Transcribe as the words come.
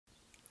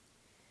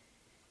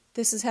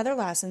This is Heather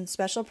Lassen,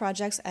 Special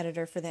Projects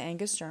Editor for the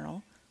Angus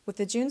Journal, with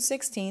the June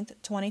 16,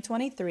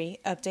 2023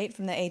 update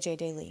from the AJ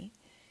Daily.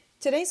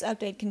 Today's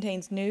update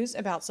contains news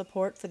about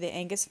support for the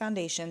Angus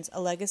Foundation's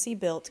A Legacy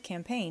Built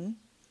campaign,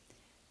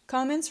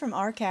 comments from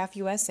RCAF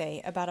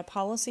USA about a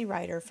policy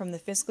rider from the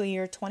fiscal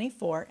year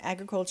 24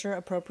 Agriculture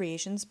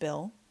Appropriations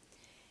Bill,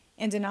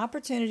 and an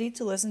opportunity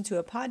to listen to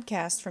a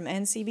podcast from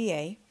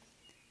NCBA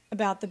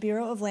about the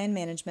Bureau of Land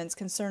Management's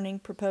concerning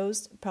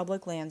proposed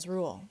public lands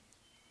rule.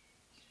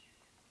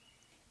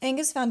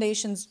 Angus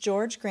Foundation's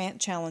George Grant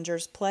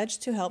Challengers pledge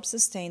to help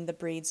sustain the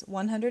breed's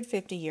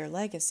 150-year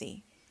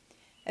legacy.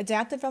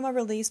 Adapted from a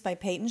release by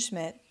Peyton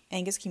Schmidt,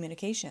 Angus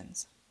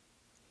Communications.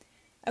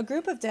 A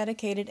group of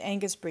dedicated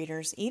Angus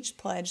breeders each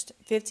pledged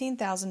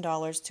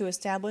 $15,000 to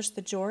establish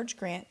the George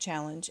Grant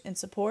Challenge in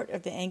support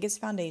of the Angus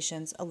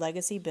Foundation's A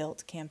Legacy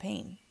Built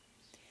campaign.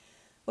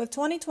 With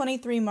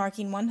 2023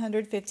 marking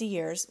 150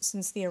 years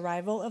since the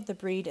arrival of the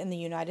breed in the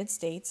United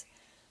States,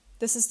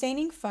 the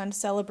Sustaining Fund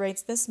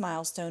celebrates this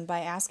milestone by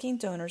asking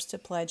donors to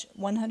pledge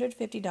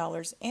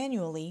 $150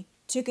 annually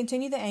to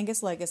continue the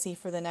Angus legacy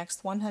for the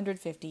next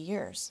 150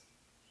 years.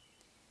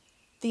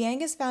 The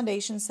Angus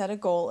Foundation set a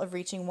goal of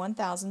reaching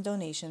 1,000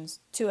 donations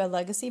to A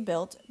Legacy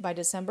Built by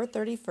December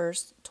 31,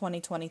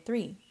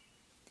 2023.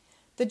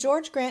 The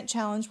George Grant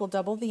Challenge will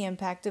double the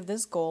impact of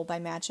this goal by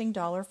matching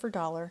dollar for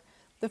dollar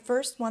the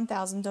first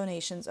 1,000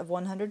 donations of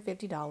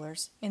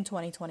 $150 in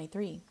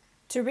 2023.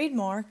 To read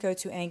more, go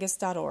to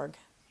angus.org.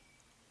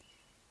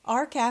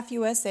 RCAF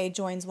USA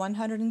joins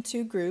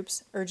 102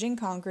 groups urging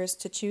Congress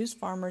to choose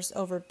farmers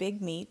over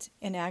big meat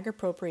in Ag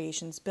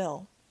Appropriations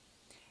Bill.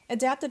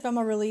 Adapted from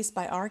a release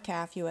by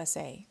RCAF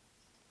USA.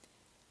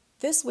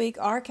 This week,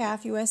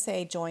 RCAF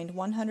USA joined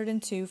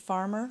 102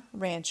 farmer,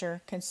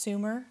 rancher,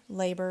 consumer,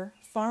 labor,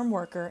 farm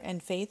worker,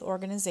 and faith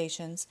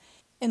organizations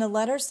in a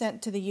letter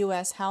sent to the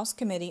U.S. House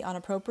Committee on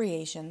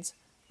Appropriations,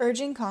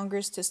 urging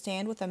Congress to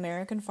stand with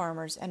American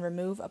farmers and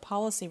remove a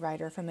policy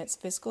rider from its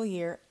fiscal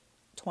year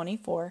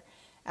 24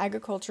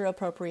 Agriculture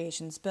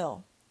Appropriations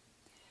Bill.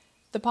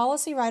 The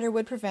policy rider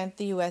would prevent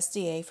the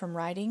USDA from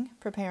writing,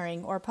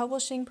 preparing, or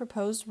publishing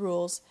proposed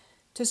rules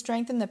to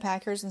strengthen the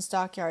Packers and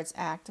Stockyards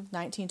Act of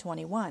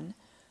 1921,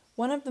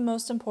 one of the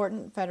most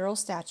important federal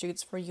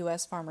statutes for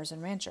U.S. farmers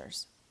and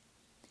ranchers.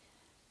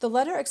 The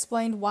letter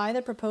explained why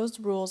the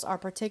proposed rules are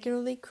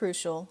particularly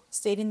crucial,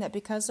 stating that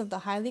because of the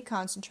highly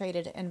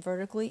concentrated and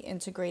vertically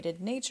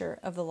integrated nature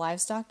of the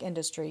livestock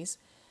industries,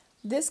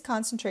 this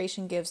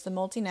concentration gives the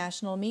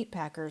multinational meat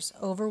packers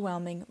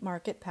overwhelming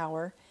market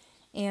power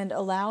and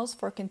allows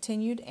for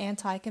continued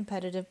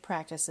anti-competitive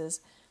practices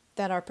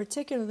that are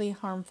particularly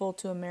harmful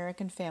to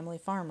American family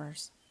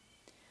farmers.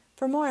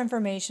 For more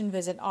information,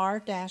 visit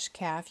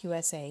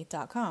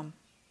r-cafusa.com.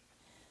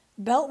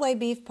 Beltway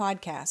Beef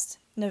Podcast,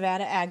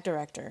 Nevada Ag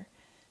Director.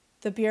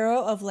 The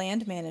Bureau of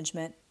Land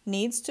Management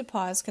needs to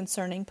pause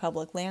concerning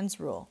public lands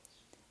rule.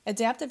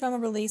 Adapted from a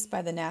release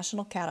by the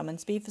National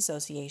Cattlemen's Beef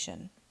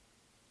Association.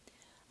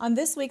 On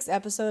this week's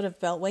episode of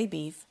Beltway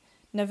Beef,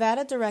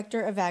 Nevada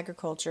Director of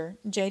Agriculture,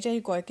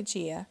 J.J.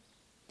 Goycochea,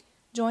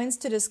 joins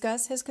to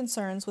discuss his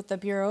concerns with the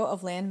Bureau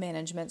of Land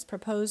Management's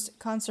proposed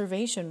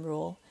conservation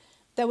rule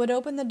that would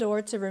open the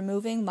door to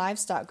removing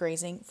livestock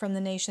grazing from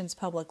the nation's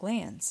public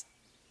lands.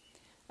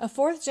 A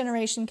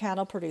fourth-generation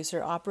cattle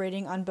producer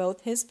operating on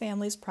both his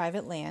family's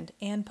private land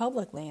and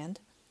public land,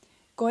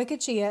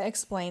 Goycochea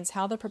explains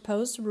how the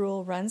proposed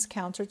rule runs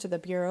counter to the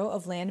Bureau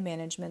of Land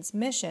Management's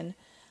mission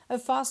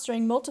of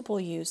fostering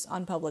multiple use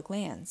on public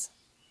lands.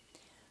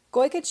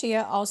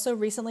 Goycochea also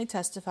recently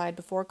testified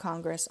before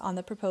Congress on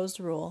the proposed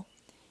rule,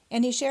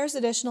 and he shares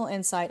additional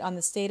insight on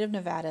the state of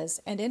Nevada's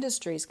and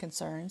industry's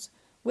concerns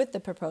with the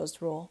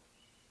proposed rule.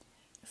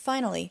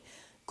 Finally,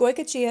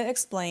 Goycochea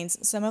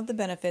explains some of the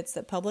benefits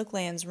that public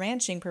lands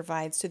ranching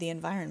provides to the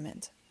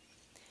environment.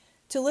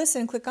 To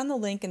listen, click on the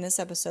link in this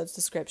episode's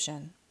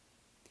description.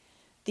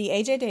 The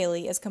AJ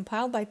Daily is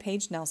compiled by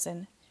Paige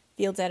Nelson,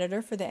 field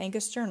editor for the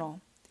Angus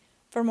Journal.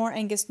 For more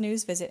Angus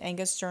news, visit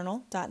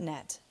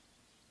angusjournal.net.